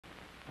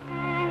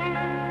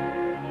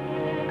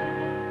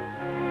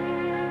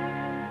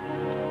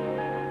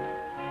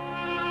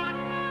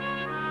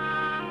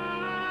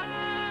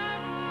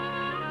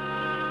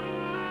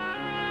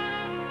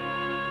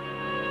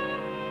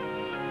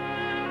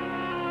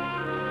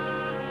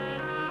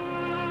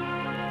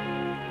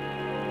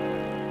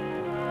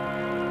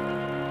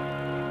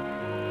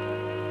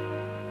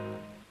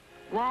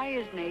Why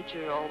is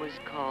nature always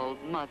called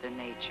Mother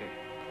Nature?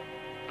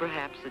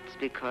 Perhaps it's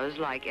because,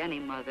 like any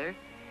mother,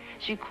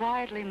 she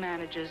quietly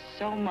manages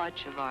so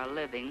much of our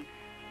living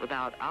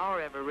without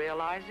our ever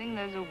realizing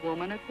there's a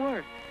woman at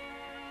work.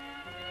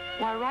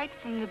 Why, right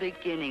from the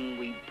beginning,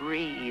 we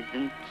breathe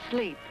and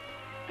sleep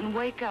and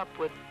wake up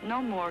with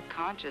no more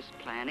conscious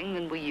planning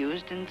than we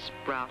used in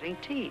sprouting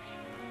teeth.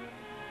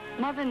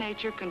 Mother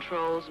Nature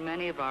controls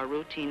many of our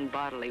routine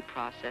bodily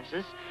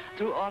processes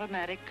through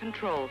automatic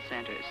control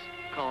centers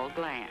called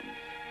glands.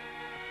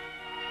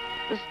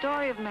 The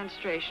story of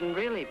menstruation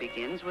really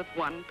begins with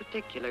one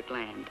particular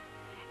gland.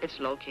 It's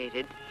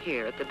located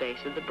here at the base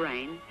of the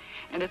brain,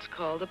 and it's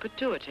called the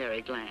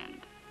pituitary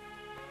gland.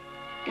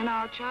 In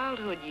our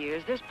childhood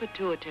years, this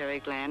pituitary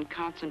gland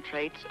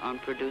concentrates on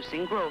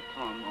producing growth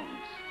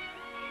hormones,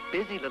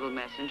 busy little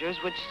messengers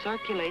which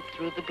circulate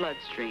through the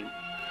bloodstream.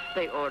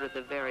 They order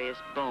the various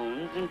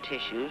bones and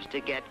tissues to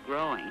get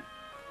growing.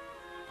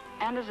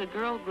 And as a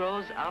girl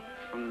grows up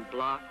from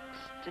blocks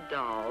to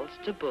dolls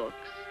to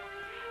books,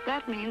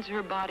 that means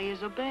her body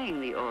is obeying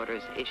the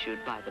orders issued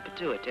by the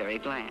pituitary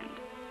gland.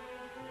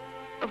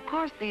 Of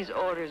course, these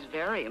orders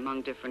vary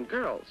among different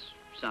girls.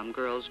 Some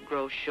girls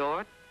grow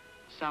short,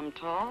 some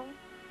tall,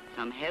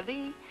 some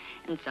heavy,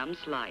 and some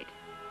slight.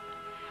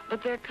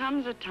 But there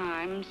comes a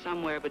time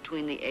somewhere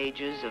between the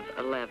ages of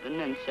 11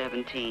 and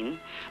 17,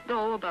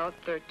 though about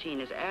 13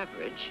 is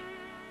average,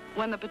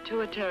 when the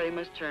pituitary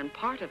must turn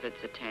part of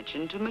its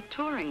attention to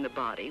maturing the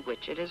body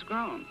which it has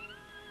grown.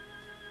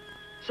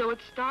 So it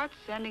starts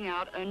sending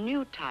out a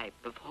new type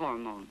of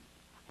hormone,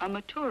 a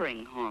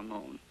maturing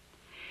hormone.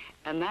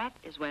 And that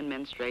is when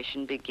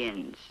menstruation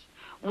begins,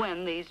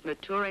 when these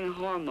maturing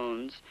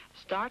hormones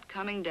start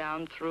coming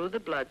down through the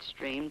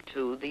bloodstream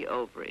to the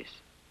ovaries.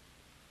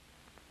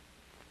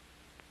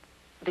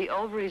 The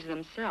ovaries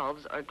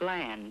themselves are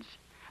glands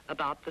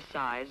about the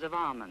size of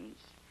almonds,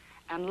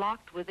 and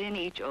locked within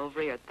each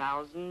ovary are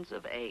thousands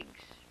of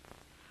eggs.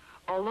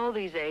 Although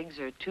these eggs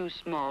are too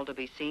small to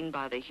be seen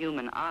by the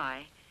human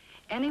eye,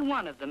 any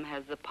one of them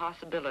has the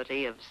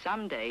possibility of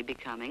someday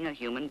becoming a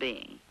human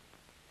being.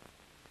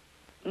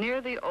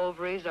 Near the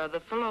ovaries are the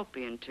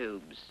fallopian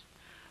tubes,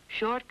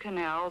 short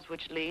canals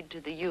which lead to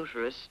the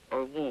uterus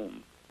or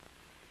womb.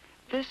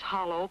 This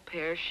hollow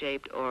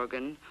pear-shaped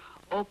organ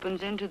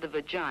opens into the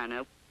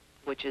vagina,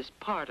 which is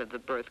part of the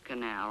birth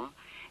canal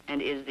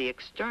and is the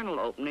external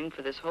opening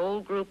for this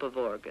whole group of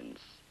organs.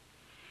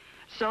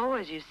 So,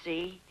 as you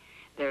see,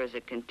 there is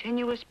a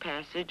continuous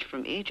passage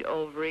from each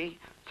ovary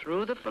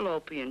through the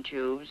fallopian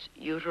tubes,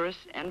 uterus,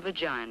 and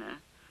vagina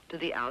to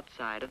the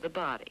outside of the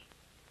body.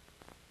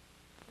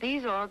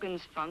 These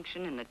organs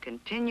function in a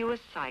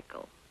continuous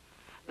cycle.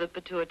 The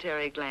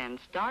pituitary gland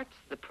starts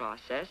the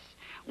process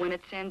when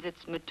it sends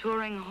its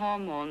maturing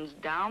hormones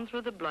down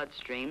through the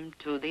bloodstream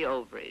to the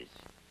ovaries.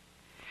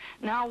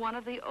 Now one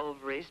of the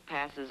ovaries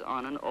passes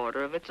on an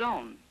order of its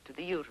own to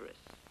the uterus.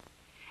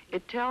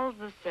 It tells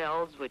the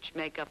cells which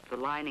make up the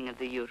lining of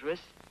the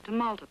uterus to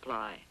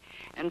multiply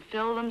and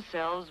fill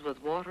themselves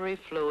with watery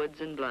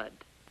fluids and blood.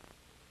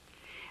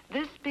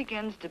 This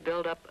begins to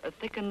build up a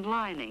thickened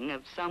lining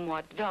of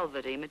somewhat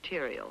velvety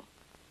material.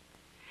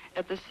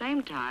 At the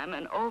same time,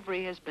 an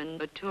ovary has been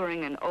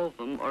maturing an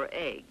ovum or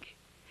egg,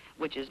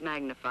 which is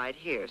magnified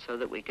here so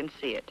that we can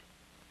see it.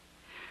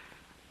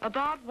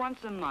 About once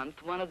a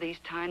month, one of these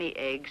tiny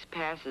eggs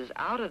passes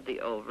out of the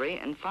ovary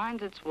and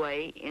finds its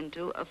way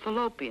into a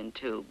fallopian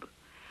tube,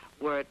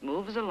 where it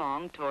moves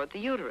along toward the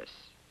uterus.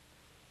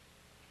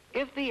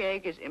 If the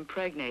egg is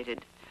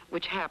impregnated,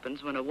 which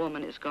happens when a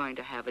woman is going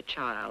to have a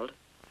child,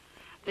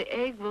 the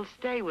egg will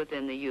stay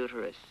within the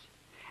uterus.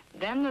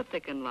 Then the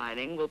thickened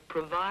lining will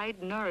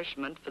provide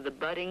nourishment for the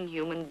budding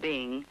human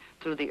being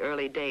through the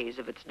early days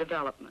of its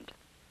development.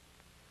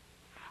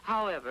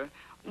 However,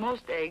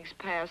 most eggs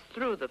pass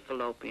through the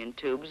fallopian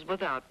tubes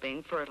without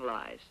being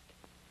fertilized.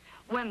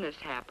 When this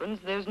happens,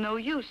 there's no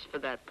use for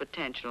that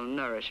potential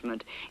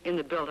nourishment in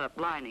the built-up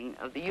lining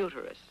of the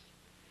uterus.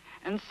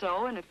 And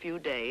so, in a few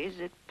days,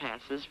 it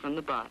passes from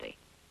the body.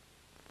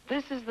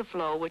 This is the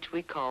flow which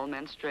we call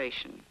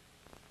menstruation.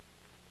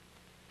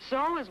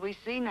 So, as we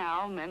see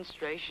now,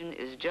 menstruation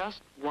is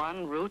just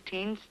one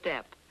routine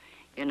step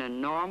in a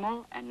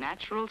normal and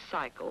natural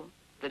cycle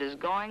that is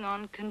going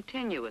on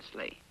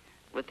continuously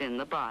within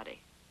the body.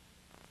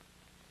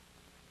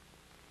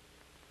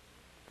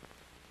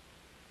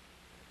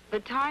 The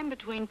time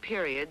between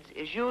periods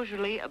is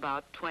usually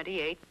about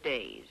 28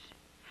 days.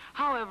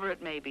 However,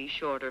 it may be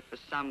shorter for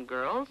some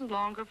girls,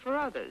 longer for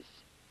others.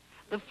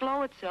 The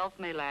flow itself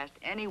may last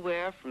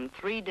anywhere from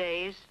 3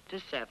 days to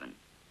 7.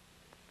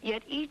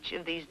 Yet each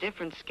of these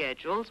different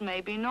schedules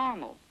may be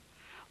normal.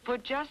 For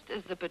just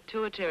as the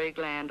pituitary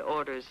gland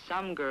orders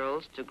some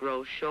girls to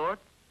grow short,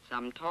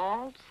 some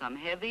tall, some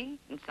heavy,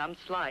 and some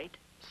slight,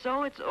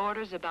 so its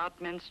orders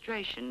about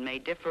menstruation may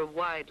differ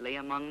widely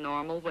among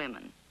normal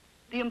women.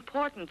 The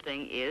important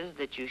thing is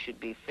that you should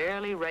be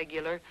fairly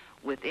regular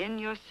within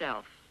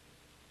yourself.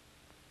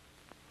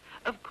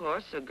 Of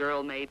course, a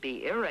girl may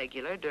be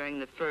irregular during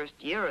the first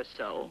year or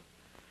so,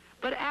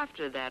 but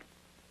after that,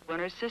 when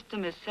her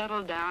system is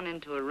settled down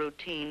into a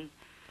routine,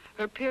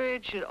 her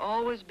period should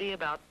always be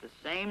about the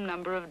same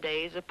number of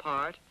days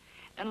apart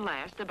and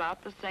last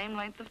about the same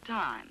length of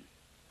time.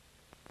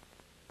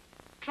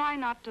 Try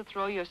not to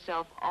throw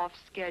yourself off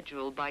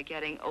schedule by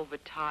getting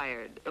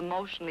overtired,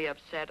 emotionally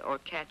upset, or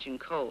catching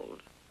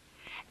cold.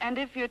 And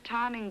if your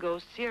timing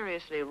goes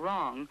seriously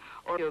wrong,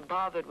 or you're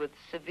bothered with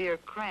severe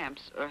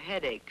cramps or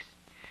headaches,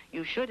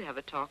 you should have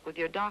a talk with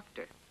your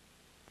doctor.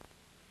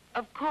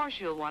 Of course,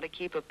 you'll want to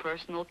keep a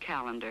personal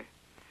calendar.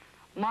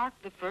 Mark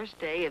the first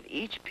day of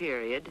each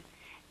period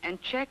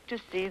and check to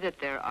see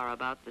that there are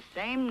about the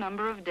same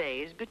number of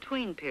days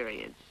between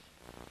periods.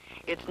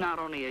 It's not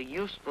only a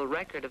useful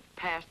record of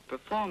past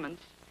performance,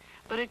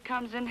 but it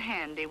comes in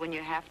handy when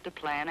you have to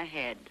plan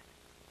ahead.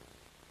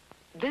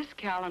 This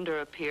calendar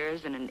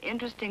appears in an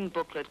interesting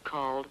booklet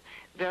called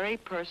Very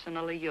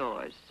Personally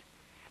Yours.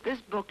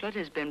 This booklet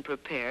has been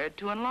prepared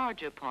to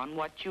enlarge upon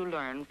what you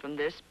learn from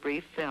this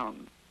brief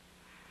film.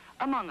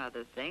 Among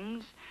other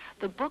things,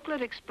 the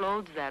booklet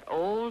explodes that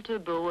old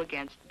taboo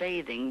against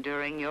bathing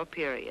during your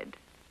period.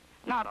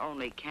 Not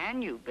only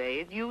can you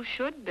bathe, you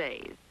should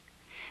bathe.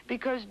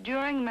 Because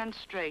during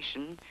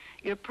menstruation,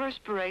 your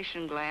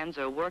perspiration glands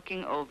are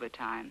working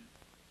overtime.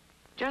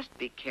 Just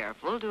be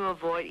careful to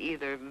avoid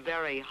either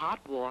very hot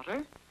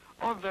water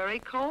or very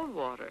cold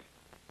water.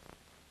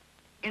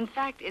 In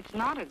fact, it's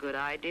not a good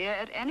idea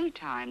at any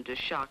time to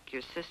shock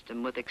your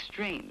system with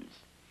extremes,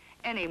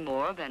 any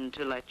more than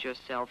to let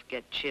yourself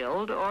get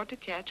chilled or to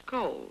catch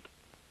cold.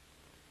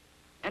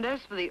 And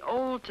as for the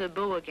old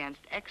taboo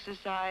against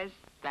exercise,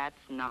 that's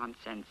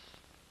nonsense.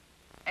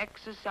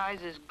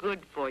 Exercise is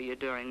good for you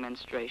during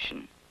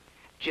menstruation.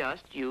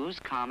 Just use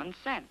common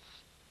sense.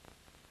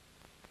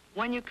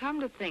 When you come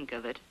to think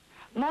of it,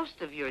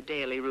 most of your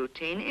daily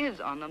routine is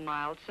on the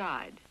mild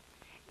side.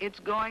 It's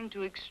going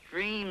to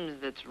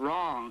extremes that's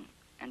wrong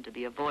and to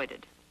be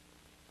avoided.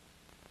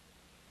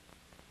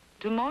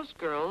 To most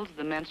girls,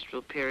 the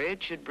menstrual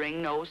period should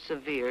bring no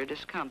severe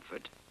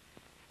discomfort.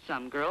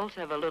 Some girls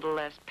have a little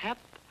less pep,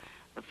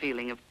 a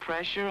feeling of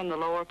pressure in the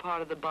lower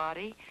part of the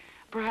body,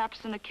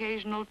 perhaps an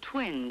occasional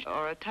twinge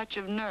or a touch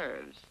of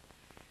nerves.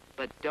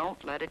 But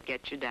don't let it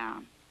get you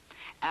down.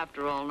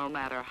 After all, no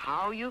matter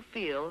how you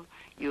feel,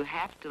 you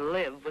have to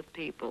live with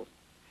people.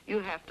 You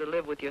have to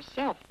live with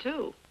yourself,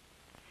 too.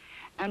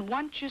 And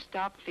once you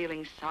stop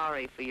feeling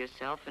sorry for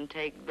yourself and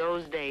take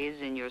those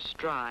days in your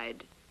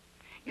stride,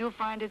 you'll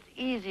find it's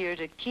easier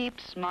to keep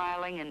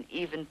smiling and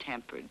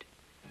even-tempered.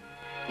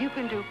 You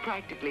can do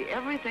practically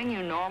everything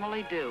you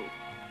normally do.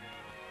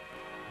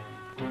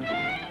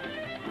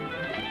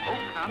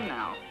 Oh, come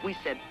now. We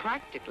said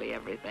practically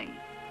everything,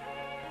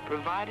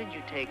 provided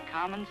you take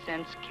common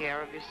sense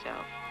care of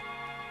yourself.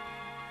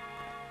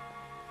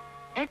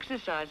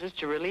 Exercises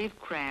to relieve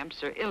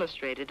cramps are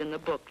illustrated in the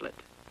booklet.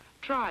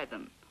 Try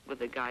them. With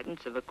the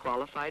guidance of a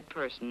qualified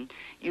person,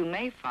 you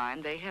may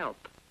find they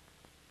help.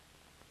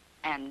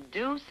 And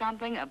do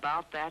something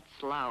about that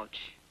slouch.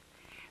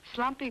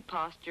 Slumpy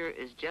posture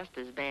is just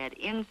as bad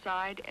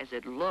inside as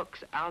it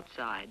looks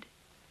outside.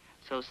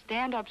 So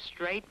stand up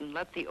straight and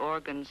let the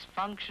organs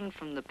function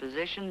from the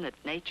position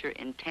that nature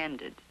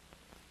intended.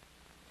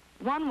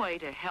 One way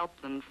to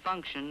help them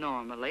function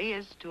normally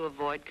is to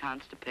avoid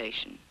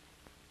constipation.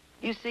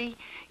 You see,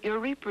 your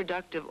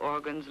reproductive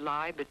organs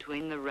lie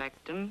between the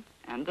rectum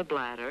and the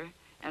bladder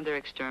and their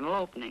external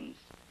openings,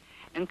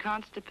 and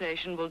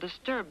constipation will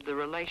disturb the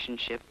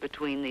relationship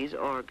between these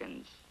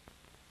organs.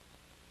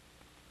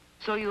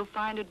 So you'll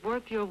find it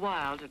worth your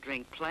while to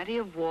drink plenty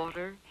of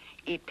water,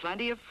 eat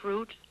plenty of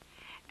fruit,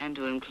 and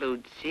to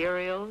include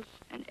cereals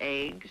and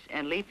eggs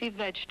and leafy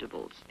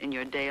vegetables in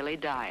your daily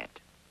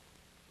diet.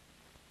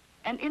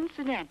 And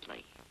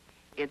incidentally,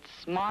 it's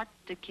smart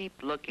to keep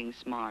looking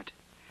smart.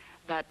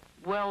 That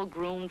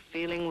well-groomed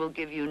feeling will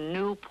give you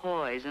new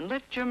poise and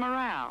lift your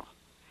morale,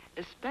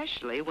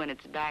 especially when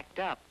it's backed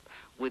up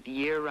with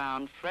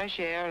year-round fresh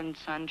air and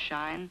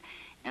sunshine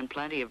and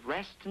plenty of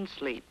rest and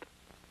sleep.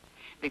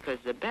 Because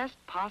the best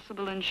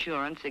possible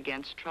insurance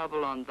against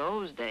trouble on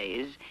those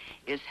days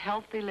is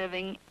healthy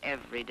living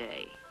every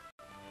day.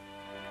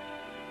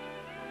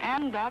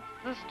 And that's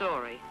the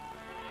story.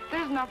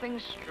 There's nothing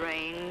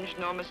strange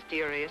nor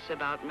mysterious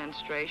about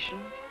menstruation.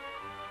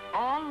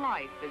 All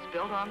life is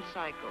built on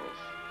cycles,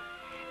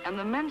 and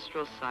the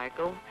menstrual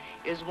cycle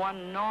is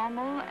one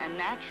normal and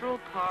natural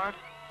part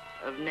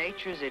of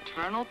nature's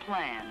eternal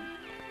plan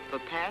for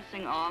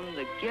passing on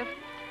the gift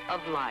of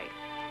life.